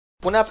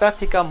Una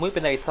práctica muy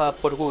penalizada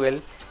por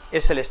Google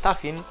es el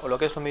stuffing, o lo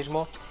que es lo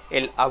mismo,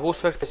 el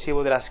abuso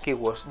excesivo de las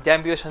keywords. Ya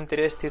en vídeos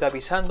anteriores te he ido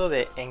avisando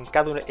de en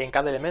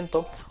cada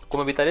elemento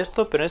cómo evitar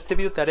esto, pero en este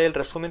vídeo te haré el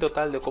resumen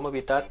total de cómo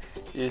evitar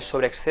el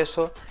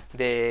sobreexceso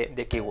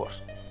de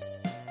keywords.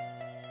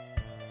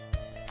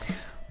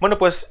 Bueno,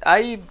 pues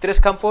hay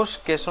tres campos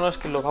que son los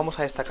que los vamos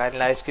a destacar: en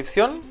la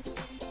descripción,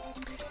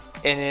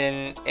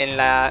 en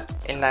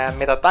la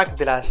meta tag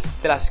de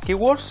las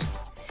keywords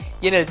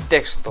y en el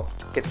texto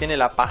que tiene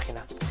la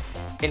página.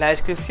 En la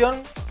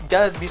descripción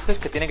ya viste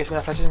que tiene que ser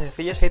una frase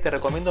sencilla, y te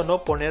recomiendo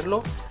no poner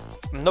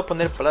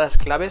palabras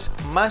claves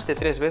más de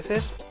 3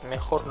 veces,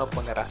 mejor no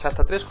ponerlas,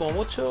 hasta 3 como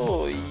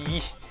mucho,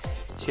 y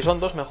si son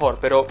 2 mejor,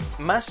 pero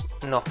más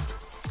no.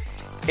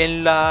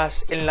 En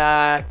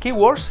la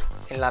keywords,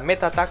 en la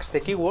meta tags de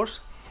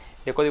keywords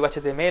de código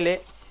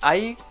HTML,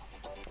 hay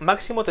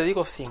máximo, te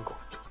digo, 5.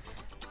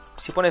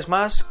 Si pones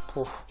más,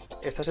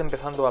 estás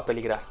empezando a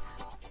peligrar.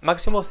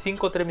 Máximo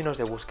 5 términos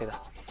de búsqueda.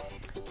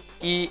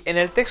 Y en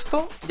el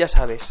texto, ya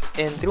sabes,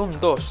 entre un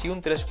 2 y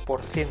un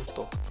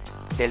 3%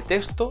 del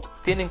texto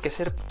tienen que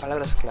ser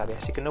palabras clave,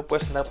 así que no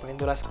puedes andar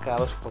poniéndolas cada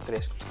 2 por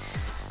 3.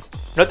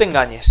 No te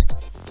engañes,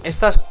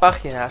 estas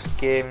páginas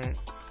que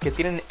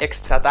tienen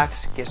extra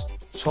tags, que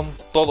son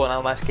todo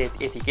nada más que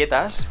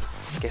etiquetas,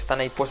 que están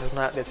ahí puestas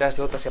una detrás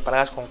de otras,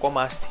 separadas con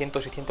comas,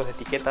 cientos y cientos de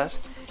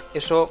etiquetas,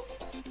 eso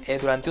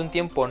durante un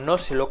tiempo no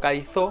se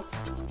localizó,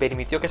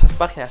 permitió que esas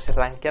páginas se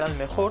rankearan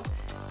mejor.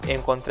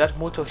 Encontrarás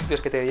muchos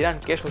sitios que te dirán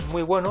que eso es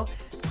muy bueno,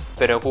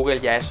 pero Google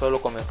ya eso lo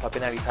comenzó a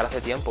penalizar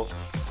hace tiempo.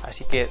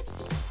 Así que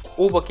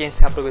hubo quien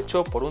se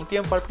aprovechó por un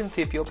tiempo al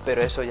principio,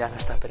 pero eso ya no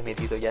está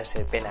permitido, ya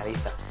se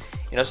penaliza.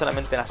 Y no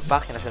solamente en las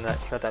páginas,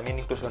 sino también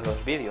incluso en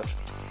los vídeos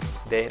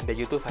de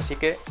YouTube. Así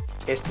que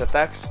extra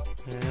tags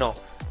no.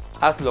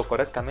 Hazlo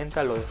correctamente,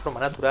 hazlo de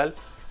forma natural.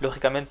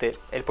 Lógicamente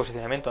el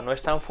posicionamiento no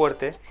es tan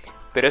fuerte,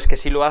 pero es que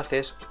si lo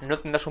haces no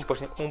tendrás un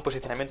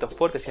posicionamiento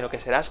fuerte, sino que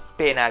serás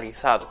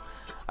penalizado.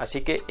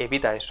 Así que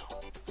evita eso.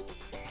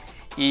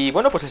 Y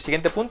bueno, pues el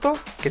siguiente punto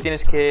que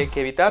tienes que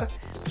evitar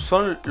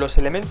son los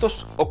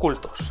elementos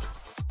ocultos.